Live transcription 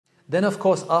Then of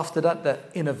course after that, that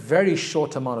in a very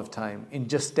short amount of time, in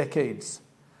just decades,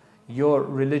 your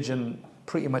religion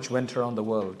pretty much went around the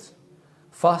world.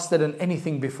 Faster than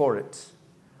anything before it.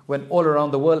 Went all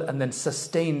around the world and then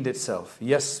sustained itself.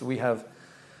 Yes, we have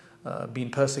been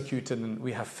persecuted and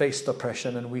we have faced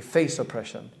oppression and we face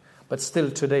oppression. But still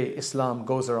today, Islam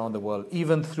goes around the world.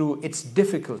 Even through its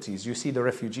difficulties, you see the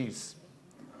refugees.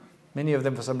 Many of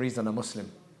them for some reason are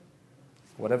Muslim.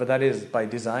 Whatever that is, by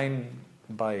design,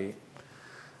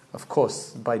 of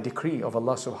course, by decree of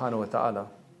Allah subhanahu wa ta'ala.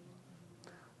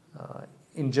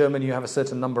 In Germany, you have a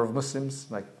certain number of Muslims,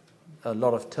 like a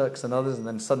lot of Turks and others, and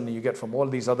then suddenly you get from all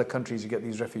these other countries, you get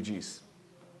these refugees.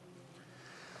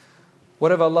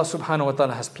 Whatever Allah subhanahu wa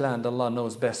ta'ala has planned, Allah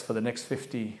knows best for the next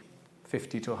 50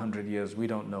 to 100 years. We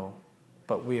don't know.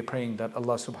 But we are praying that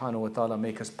Allah subhanahu wa ta'ala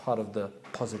make us part of the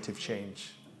positive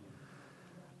change.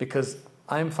 Because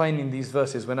I'm finding these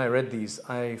verses, when I read these,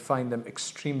 I find them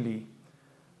extremely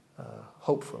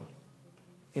hopeful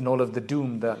in all of the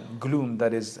doom, that gloom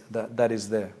that is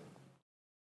there.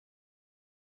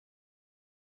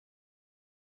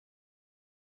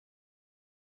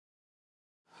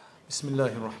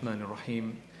 Bismillahir Rahmanir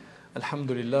Rahim.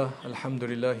 Alhamdulillah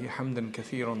hamdan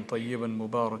kathiran tayyiban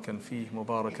mubarakan fih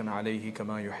mubarakan alayhi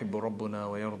kama yuhibbu rabbuna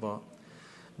wa yarda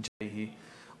jayhi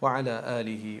wa ala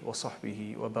alihi wa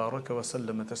sahbihi wa baraka wa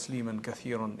sallama tasliman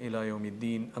kathiran ila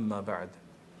yawmiddin amma ba'd.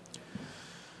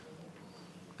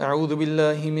 أعوذ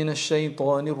بالله من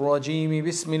الشيطان الرجيم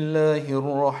بسم الله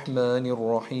الرحمن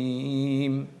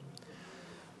الرحيم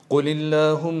قل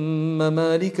اللهم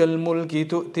مالك الملك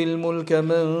تؤتي الملك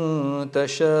من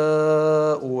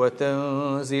تشاء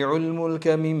وتنزع الملك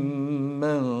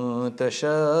ممن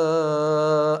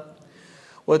تشاء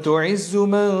وتعز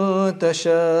من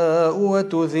تشاء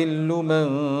وتذل من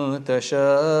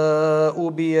تشاء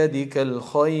بيدك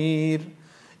الخير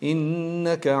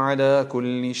إنك على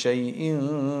كل شيء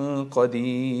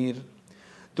قدير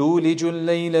تولج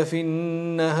الليل في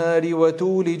النهار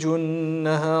وتولج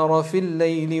النهار في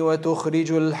الليل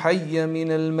وتخرج الحي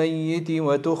من الميت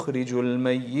وتخرج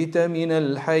الميت من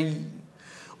الحي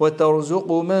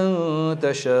وترزق من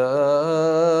تشاء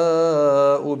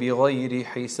بغير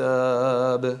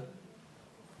حساب.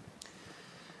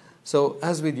 So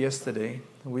as with yesterday,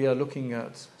 we are looking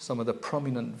at some of the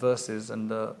prominent verses and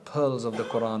the pearls of the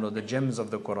Qur'an, or the gems of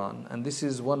the Qur'an. And this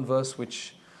is one verse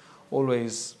which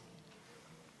always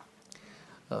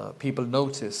people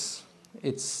notice.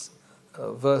 It's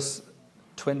verse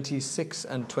 26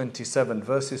 and 27,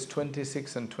 verses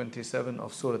 26 and 27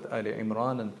 of Surah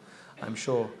Al-Imran, and I'm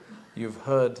sure you've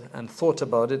heard and thought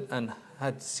about it and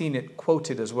had seen it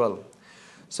quoted as well.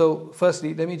 So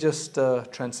firstly, let me just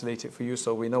translate it for you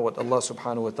so we know what Allah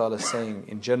subhanahu wa ta'ala is saying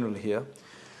in general here.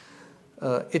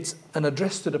 It's an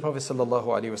address to the Prophet sallallahu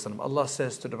alaihi wasallam. Allah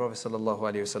says to the Prophet sallallahu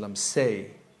alaihi wasallam,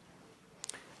 say,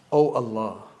 O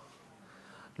Allah,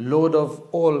 Lord of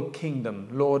all kingdom,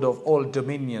 Lord of all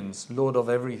dominions, Lord of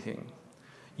everything.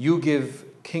 You give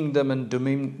kingdom and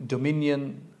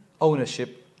dominion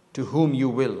ownership to whom you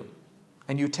will,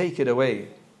 and you take it away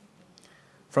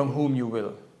from whom you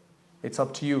will. It's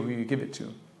up to you who you give it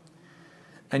to.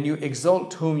 And you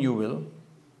exalt whom you will,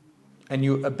 and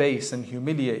you abase and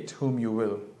humiliate whom you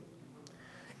will.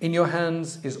 In your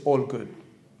hands is all good.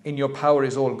 In your power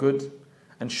is all good,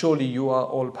 and surely you are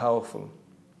all powerful.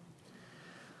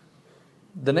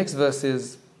 The next verse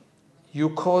is, you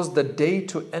cause the day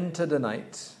to enter the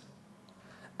night,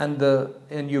 and the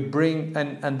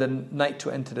night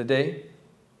to enter the day,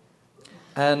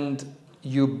 and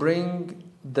you bring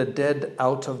the dead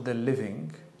out of the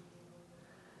living,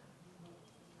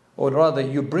 or rather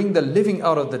you bring the living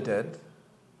out of the dead,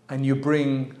 and you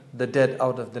bring the dead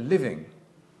out of the living,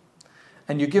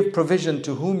 and you give provision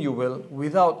to whom you will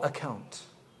without account,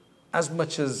 as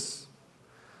much as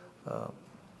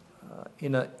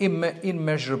in an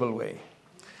immeasurable way.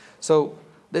 So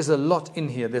there's a lot in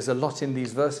here, there's a lot in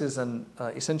these verses, and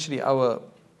essentially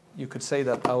you could say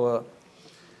that our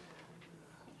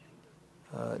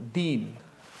deen,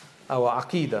 our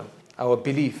aqeedah, our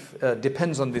belief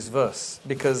depends on this verse,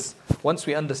 because once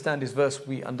we understand this verse,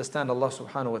 we understand Allah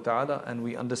subhanahu wa ta'ala, and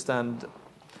we understand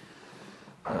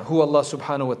who Allah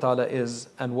subhanahu wa ta'ala is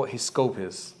and what His scope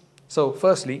is. So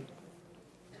firstly,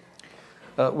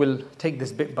 we'll take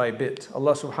this bit by bit.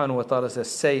 Allah subhanahu wa ta'ala says,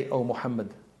 say, O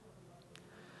Muhammad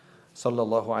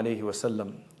sallallahu alayhi wa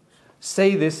sallam,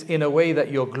 say this in a way that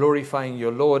you're glorifying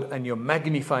your Lord and you're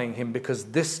magnifying Him,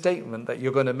 because this statement that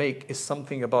you're going to make is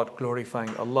something about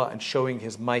glorifying Allah and showing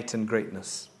His might and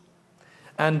greatness.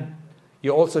 And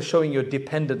you're also showing your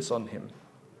dependence on Him.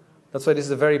 That's why this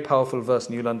is a very powerful verse,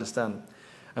 and you'll understand.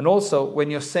 And also,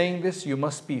 when you're saying this, you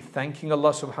must be thanking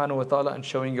Allah subhanahu wa ta'ala and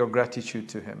showing your gratitude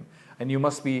to Him. And you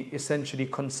must be essentially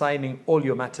consigning all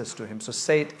your matters to Him. So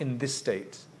say it in this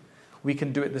state. We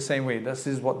can do it the same way. This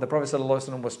is what the Prophet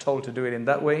ﷺ was told to do it in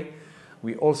that way.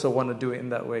 We also want to do it in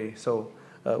that way. So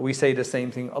we say the same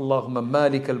thing. Allahumma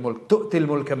malik al-mulk, tu'til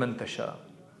mulka man tasha.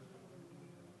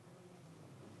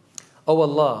 Oh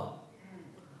Allah,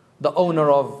 the owner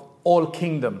of all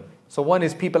kingdom. So one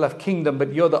is people have kingdom,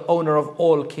 but you're the owner of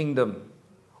all kingdom,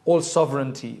 all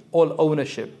sovereignty, all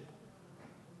ownership,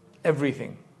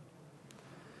 everything.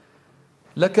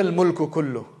 Lakal mulku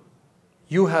kullu.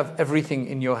 You have everything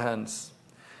in your hands.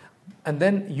 And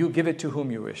then you give it to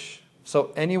whom you wish.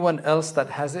 So anyone else that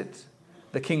has it,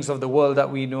 the kings of the world that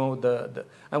we know,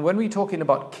 and when we're talking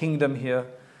about kingdom here,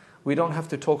 we don't have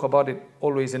to talk about it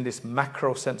always in this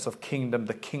macro sense of kingdom,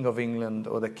 the king of England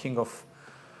or the king of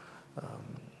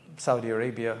Saudi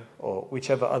Arabia or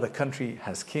whichever other country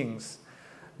has kings.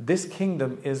 This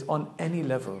kingdom is on any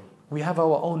level. We have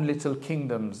our own little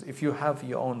kingdoms. If you have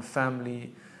your own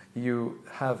family, you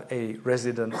have a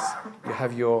residence, you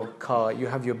have your car, you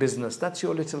have your business, that's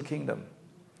your little kingdom.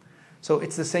 So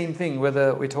it's the same thing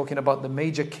whether we're talking about the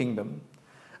major kingdom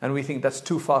and we think that's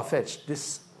too far-fetched.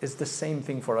 This is the same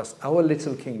thing for us. Our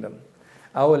little kingdom,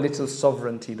 our little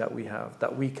sovereignty that we have,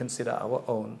 that we consider our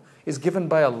own, is given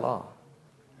by Allah.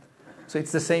 So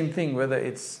it's the same thing whether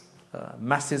it's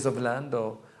masses of land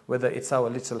or whether it's our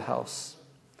little house.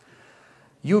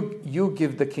 You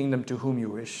give the kingdom to whom you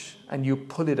wish and you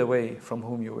pull it away from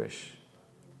whom you wish.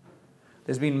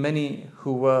 There's been many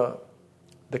who were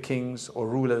the kings or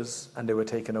rulers and they were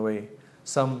taken away.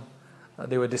 Some,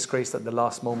 they were disgraced at the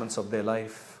last moments of their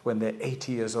life when they're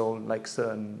 80 years old, like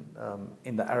certain,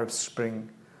 in the Arab Spring,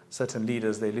 certain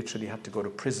leaders, they literally had to go to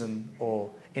prison or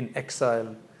in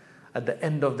exile at the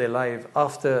end of their life,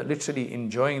 after literally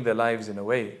enjoying their lives in a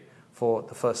way for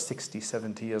the first 60,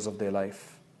 70 years of their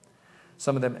life.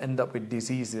 Some of them end up with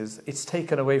diseases. It's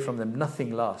taken away from them.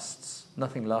 Nothing lasts.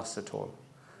 Nothing lasts at all.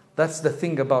 That's the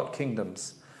thing about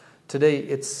kingdoms. Today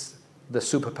it's the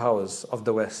superpowers of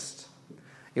the West.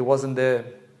 It wasn't there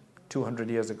 200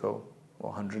 years ago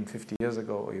or 150 years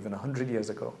ago or even 100 years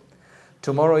ago.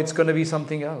 Tomorrow it's going to be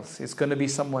something else. It's going to be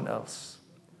someone else.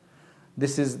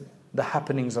 This is the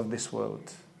happenings of this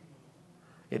world.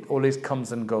 It always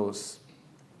comes and goes.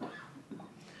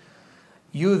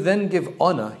 You then give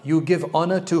honor. You give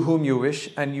honor to whom you wish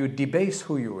and you debase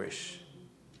who you wish.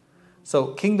 So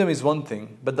kingdom is one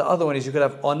thing, but the other one is you could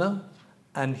have honor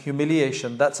and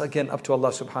humiliation. That's again up to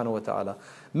Allah subhanahu wa ta'ala.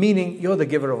 Meaning you're the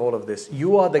giver of all of this.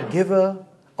 You are the giver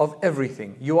of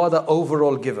everything. You are the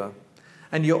overall giver.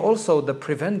 And you're also the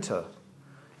preventer.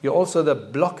 You're also the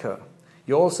blocker.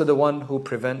 You're also the one who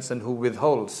prevents and who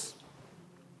withholds.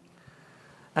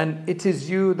 And it is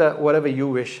you that whatever you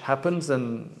wish happens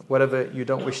and whatever you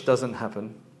don't wish doesn't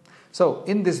happen. So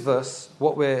in this verse,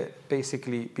 what we're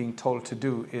basically being told to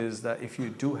do is that if you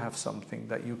do have something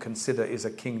that you consider is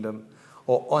a kingdom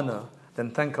or honor,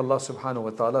 then thank Allah subhanahu wa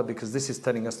ta'ala, because this is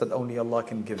telling us that only Allah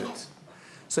can give it.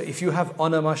 So if you have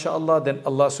honor, mashallah, then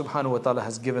Allah subhanahu wa ta'ala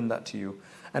has given that to you.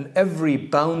 And every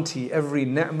bounty, every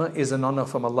ni'mah is an honor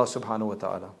from Allah subhanahu wa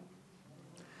ta'ala.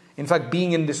 In fact,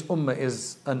 being in this ummah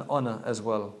is an honor as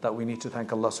well that we need to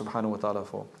thank Allah subhanahu wa ta'ala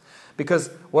for. Because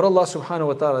what Allah subhanahu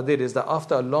wa ta'ala did is that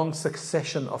after a long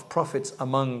succession of prophets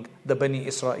among the Bani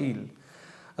Israel,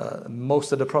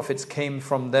 most of the prophets came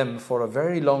from them for a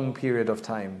very long period of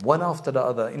time, one after the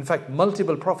other. In fact,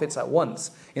 multiple prophets at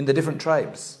once in the different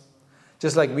tribes.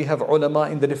 Just like we have ulama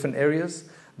in the different areas,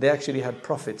 they actually had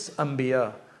prophets,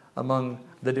 anbiya, among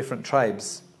the different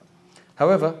tribes.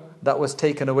 However, that was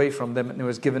taken away from them and it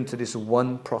was given to this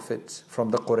one prophet from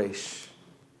the Quraysh.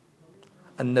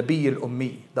 Al-Nabi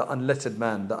al-Ummi, the unlettered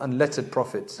man, the unlettered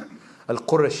prophet.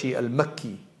 Al-Qurashi,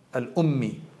 al-Makki,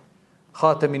 al-Ummi,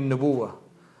 Khatam al-Nubuwah,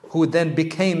 who then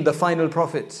became the final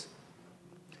prophet.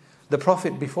 The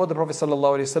prophet before the Prophet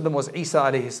ﷺ was Isa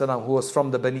alayhi salam, who was from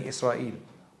the Bani Israel.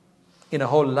 In a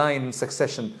whole line in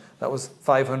succession, that was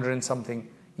 500 and something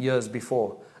years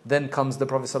before. Then comes the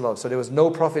Prophet ﷺ. So there was no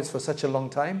prophets for such a long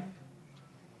time,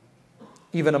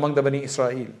 even among the Bani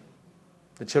Israel,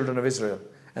 the children of Israel.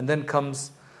 And then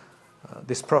comes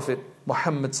this prophet,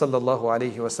 Muhammad sallallahu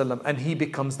alayhi wasallam, and he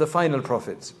becomes the final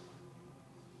prophet.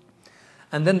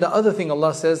 And then the other thing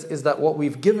Allah says is that what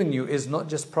we've given you is not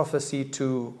just prophecy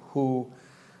to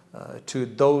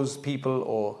those people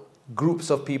or groups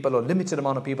of people or limited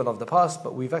amount of people of the past,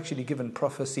 but we've actually given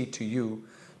prophecy to you,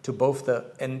 to both the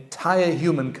entire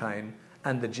humankind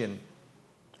and the jinn.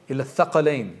 Ila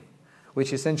thaqalain,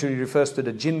 which essentially refers to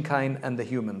the jinn kind and the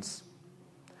humans.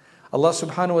 Allah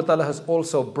subhanahu wa ta'ala has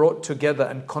also brought together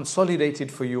and consolidated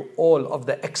for you all of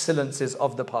the excellences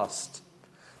of the past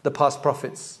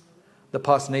prophets, the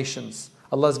past nations.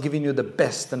 Allah has given you the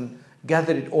best and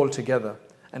gathered it all together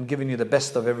and given you the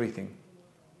best of everything.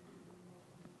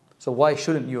 So why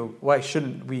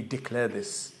shouldn't we declare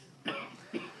this?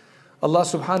 Allah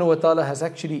subhanahu wa ta'ala has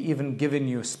actually even given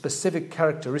you specific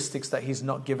characteristics that He's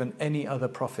not given any other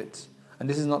prophet. And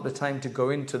this is not the time to go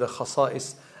into the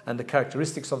khasa'is and the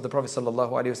characteristics of the Prophet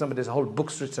sallallahu alaihi wasallam. But there's whole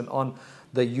books written on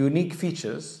the unique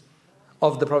features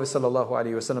of the Prophet sallallahu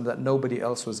alaihi wasallam that nobody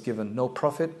else was given. No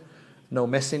prophet, no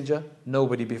messenger,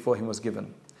 nobody before him was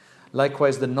given.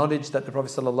 Likewise, the knowledge that the Prophet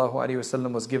sallallahu alaihi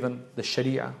wasallam was given, the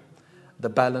sharia, the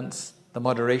balance, the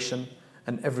moderation,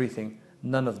 and everything,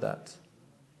 none of that.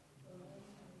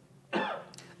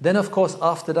 Then of course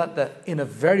after that in a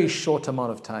very short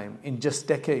amount of time, in just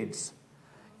decades,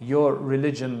 your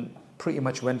religion pretty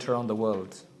much went around the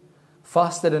world,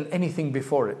 faster than anything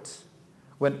before it,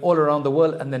 went all around the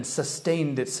world and then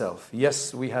sustained itself.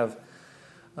 Yes, we have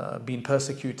been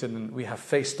persecuted and we have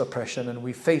faced oppression and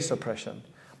we face oppression,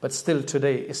 but still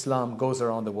today Islam goes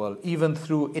around the world. Even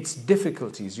through its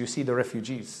difficulties, you see the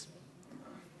refugees.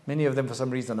 Many of them for some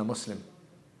reason are Muslim.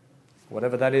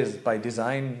 Whatever that is, by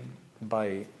design,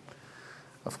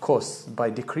 of course,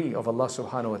 by decree of Allah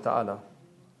subhanahu wa ta'ala.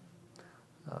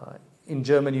 In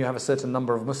Germany you have a certain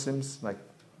number of Muslims, like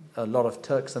a lot of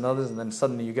Turks and others, and then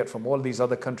suddenly you get from all these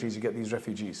other countries, you get these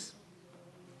refugees.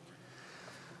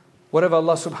 Whatever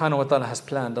Allah subhanahu wa ta'ala has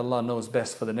planned, Allah knows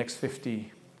best for the next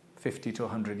 50 to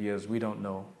 100 years, we don't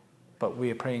know. But we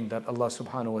are praying that Allah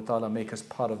subhanahu wa ta'ala make us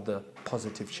part of the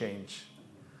positive change.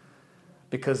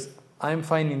 Because I'm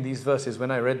finding these verses,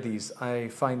 when I read these, I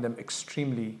find them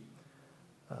extremely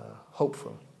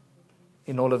hopeful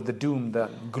in all of the doom,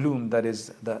 that gloom that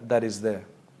is there.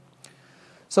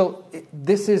 So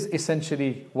this is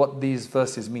essentially what these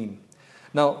verses mean.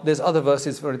 Now there's other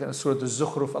verses, for Surah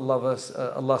Al-Zukhruf,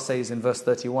 Allah says in verse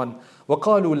 31,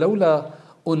 وَقَالُوا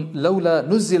لَوْلَا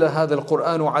نُزِّلَ هَذَا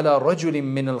الْقُرْآنُ عَلَى رَجُلٍ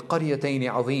مِّنَ الْقَرْيَتَيْنِ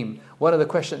عَظِيمٍ. One of the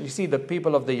questions, you see the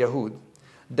people of the Yahud,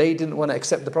 they didn't want to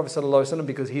accept the Prophet ﷺ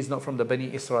because he's not from the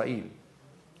Bani Israel.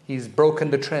 He's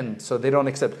broken the trend, so they don't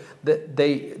accept.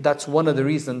 That's one of the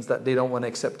reasons that they don't want to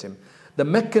accept him. The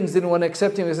Meccans didn't want to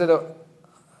accept him. They said,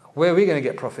 where are we going to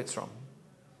get prophets from?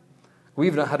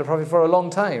 We've not had a prophet for a long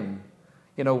time.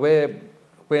 We're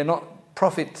not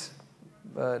prophet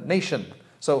nation.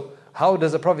 So how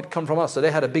does a prophet come from us? So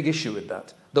they had a big issue with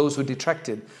that, those who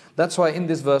detracted. That's why in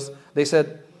this verse they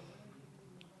said,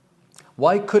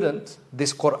 why couldn't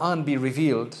this Qur'an be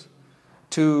revealed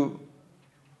to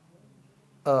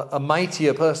a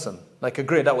mightier person, like a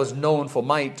great that was known for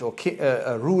might, or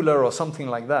a ruler or something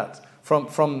like that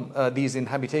from these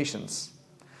inhabitations?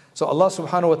 So Allah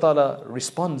subhanahu wa ta'ala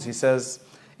responds. He says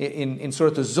in Surah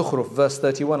Al-Zukhruf, verse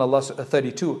 31,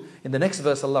 32, in the next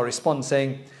verse Allah responds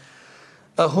saying,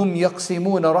 أَهُمْ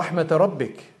يَقْسِمُونَ رَحْمَةَ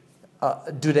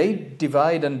رَبِّكَ. Do they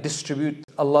divide and distribute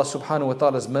Allah subhanahu wa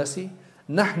ta'ala's mercy?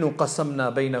 نَحْنُ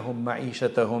قَسَمْنَا بَيْنَهُمْ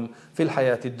مَعِيشَتَهُمْ فِي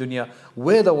الْحَيَاةِ الدُّنْيَا.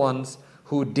 We're the ones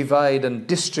who divide and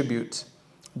distribute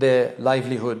their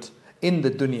livelihood in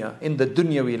the dunya, in the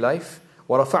dunyawi life.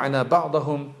 وَرَفَعْنَا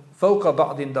بَعْضَهُمْ فَوْقَ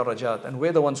بَعْضٍ دَرَجَاتٍ. And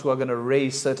we're the ones who are going to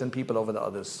raise certain people over the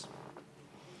others.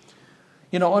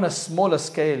 On a smaller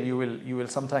scale, you will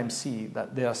sometimes see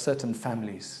that there are certain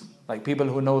families, like people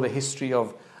who know the history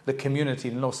of the community,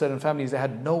 know certain families, they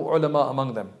had no ulama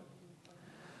among them.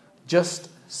 Just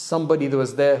somebody that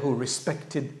was there who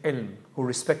respected ilm, who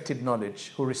respected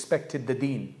knowledge, who respected the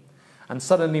deen. And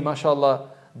suddenly, mashallah,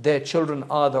 their children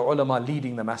are the ulama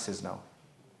leading the masses now.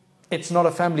 It's not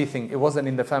a family thing. It wasn't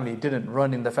in the family. It didn't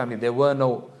run in the family. There were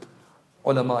no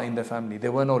ulama in the family.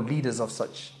 There were no leaders of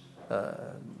such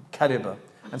caliber.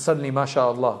 And suddenly,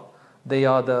 mashallah, they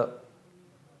are the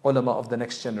ulama of the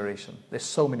next generation. There's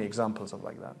so many examples of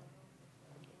like that.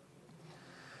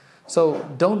 So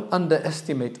don't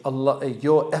underestimate Allah,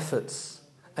 your efforts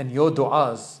and your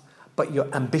du'as, but your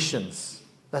ambitions.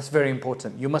 That's very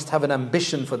important. You must have an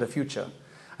ambition for the future.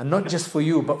 And not just for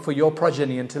you, but for your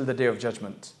progeny until the Day of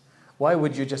Judgment. Why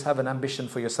would you just have an ambition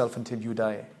for yourself until you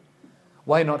die?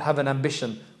 Why not have an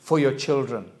ambition for your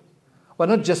children? Well,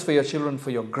 not just for your children, for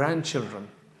your grandchildren.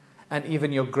 And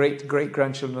even your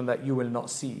great-great-grandchildren that you will not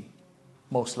see,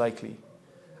 most likely.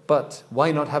 But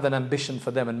why not have an ambition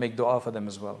for them and make dua for them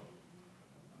as well?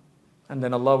 And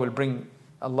then Allah will bring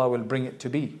it to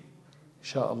be,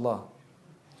 inshaAllah.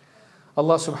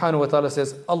 Allah subhanahu wa ta'ala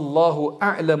says, Allahu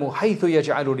a'lamu haythu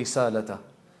yaj'alu risalata.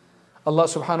 Allah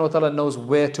subhanahu wa ta'ala knows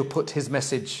where to put His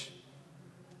message.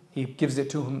 He gives it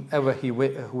to whomever He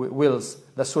wills.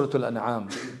 That's Surah Al-An'am.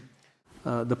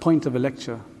 The point of a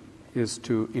lecture is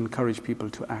to encourage people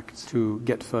to act, to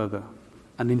get further,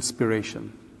 an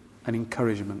inspiration, an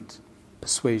encouragement,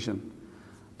 persuasion.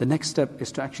 The next step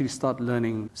is to actually start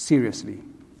learning seriously,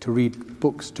 to read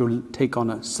books, to take on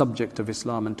a subject of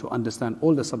Islam and to understand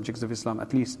all the subjects of Islam,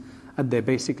 at least at their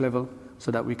basic level,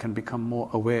 so that we can become more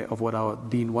aware of what our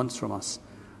deen wants from us.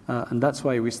 And that's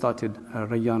why we started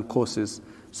Rayyan courses,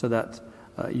 so that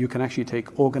you can actually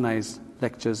take organized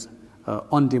lectures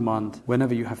on demand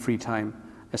whenever you have free time,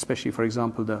 especially, for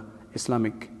example, the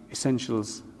Islamic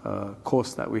Essentials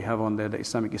course that we have on there, the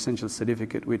Islamic Essentials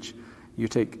Certificate, which you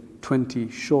take 20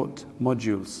 short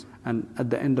modules, and at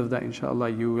the end of that, inshallah,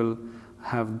 you will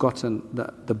have gotten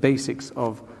the basics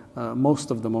of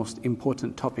most of the most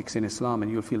important topics in Islam,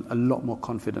 and you'll feel a lot more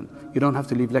confident. You don't have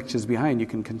to leave lectures behind. You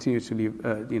can continue to leave,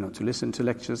 to listen to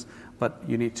lectures, but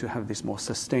you need to have this more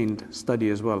sustained study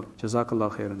as well.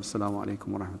 Jazakallah khairan. Assalamu alaikum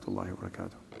wa rahmatullahi wa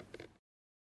barakatuh.